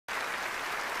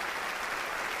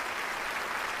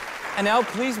And now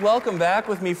please welcome back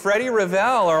with me Freddie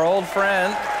Ravel, our old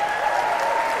friend.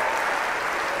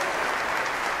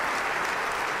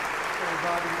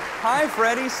 Hi,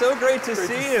 Freddie. So great to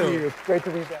see you. It's great to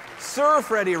be back. Sir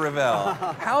Freddie Ravel.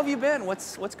 How have you been?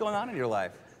 What's going on in your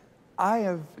life? I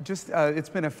have just, it's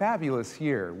been a fabulous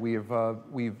year.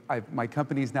 My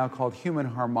company is now called Human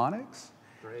Harmonics.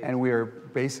 Great. And we are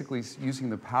basically using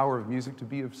the power of music to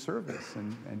be of service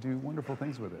and do wonderful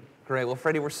things with it. Great. Well,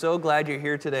 Freddie, we're so glad you're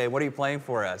here today. What are you playing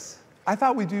for us? I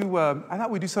thought we'd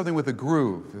do something with a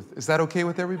groove. Is that okay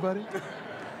with everybody?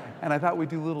 And I thought we'd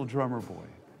do Little Drummer Boy.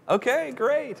 Okay,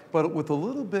 great. But with a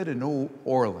little bit of New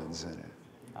Orleans in it.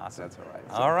 Awesome. That's all right.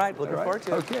 All right, looking forward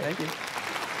to it. Okay. Thank you.